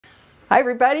Hi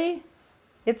everybody,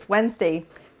 it's Wednesday.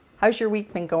 How's your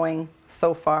week been going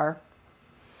so far?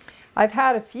 I've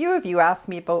had a few of you ask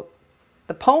me about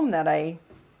the poem that I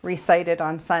recited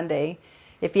on Sunday.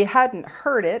 If you hadn't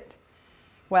heard it,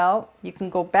 well, you can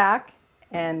go back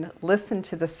and listen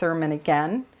to the sermon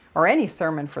again, or any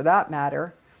sermon for that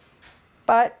matter.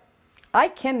 But I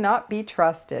cannot be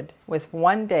trusted with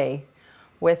one day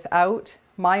without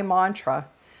my mantra.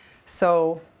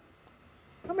 So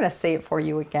I'm going to say it for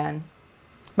you again.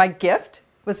 My gift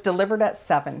was delivered at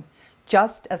 7,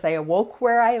 just as I awoke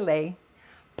where I lay,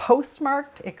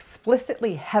 postmarked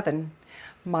explicitly heaven.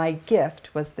 My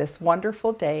gift was this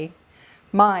wonderful day,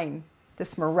 mine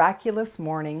this miraculous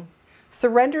morning,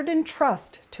 surrendered in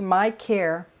trust to my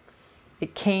care.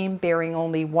 It came bearing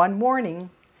only one warning,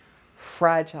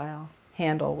 fragile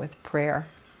handle with prayer.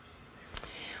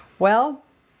 Well,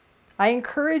 I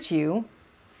encourage you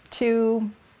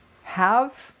to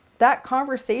have that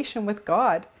conversation with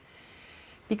God,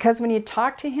 because when you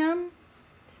talk to Him,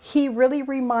 He really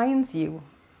reminds you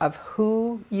of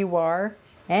who you are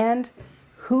and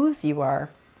whose you are.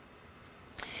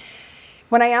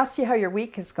 When I asked you how your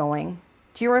week is going,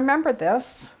 do you remember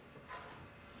this?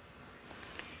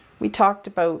 We talked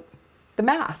about the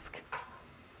mask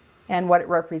and what it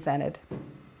represented.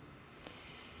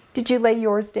 Did you lay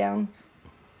yours down?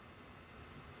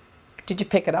 Did you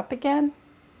pick it up again?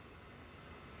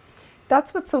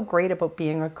 That's what's so great about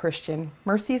being a Christian.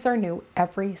 Mercies are new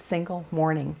every single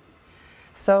morning.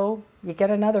 So you get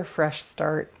another fresh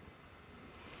start.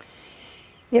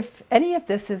 If any of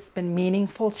this has been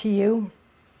meaningful to you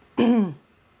and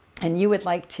you would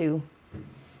like to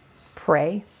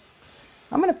pray,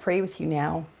 I'm going to pray with you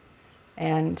now.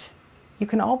 And you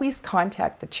can always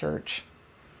contact the church.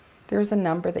 There's a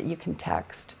number that you can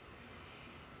text.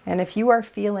 And if you are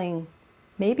feeling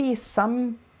maybe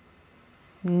some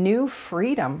new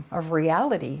freedom of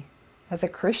reality as a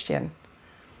Christian,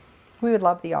 we would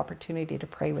love the opportunity to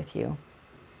pray with you.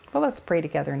 Well, let's pray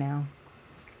together now.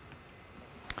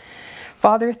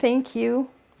 Father, thank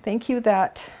you. Thank you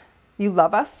that you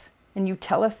love us and you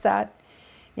tell us that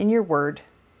in your word,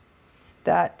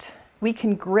 that we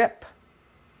can grip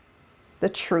the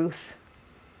truth,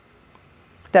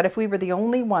 that if we were the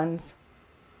only ones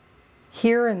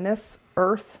here in this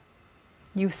earth,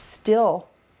 you still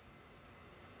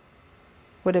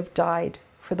would have died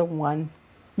for the one.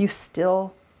 You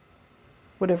still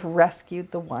would have rescued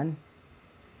the one.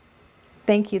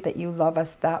 Thank you that you love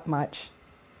us that much.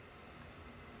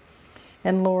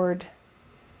 And Lord,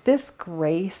 this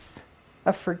grace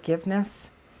of forgiveness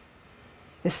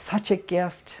is such a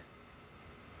gift.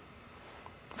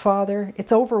 Father,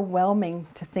 it's overwhelming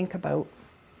to think about.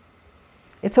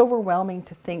 It's overwhelming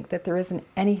to think that there isn't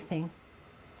anything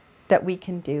that we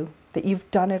can do, that you've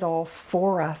done it all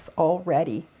for us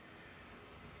already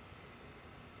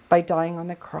by dying on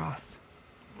the cross.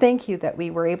 Thank you that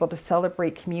we were able to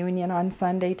celebrate communion on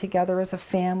Sunday together as a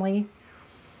family.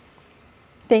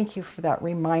 Thank you for that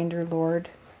reminder, Lord.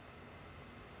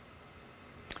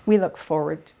 We look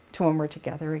forward to when we're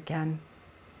together again.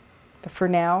 But for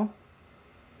now,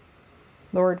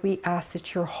 Lord, we ask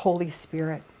that your Holy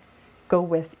Spirit go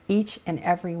with each and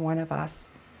every one of us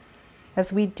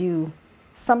as we do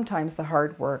sometimes the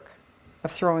hard work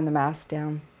of throwing the mask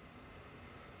down.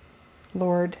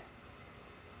 Lord,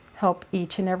 help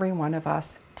each and every one of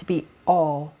us to be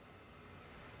all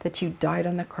that you died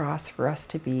on the cross for us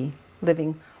to be,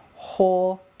 living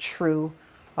whole, true,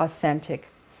 authentic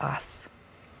us.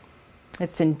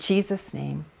 It's in Jesus'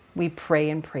 name we pray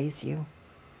and praise you.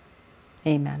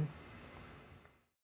 Amen.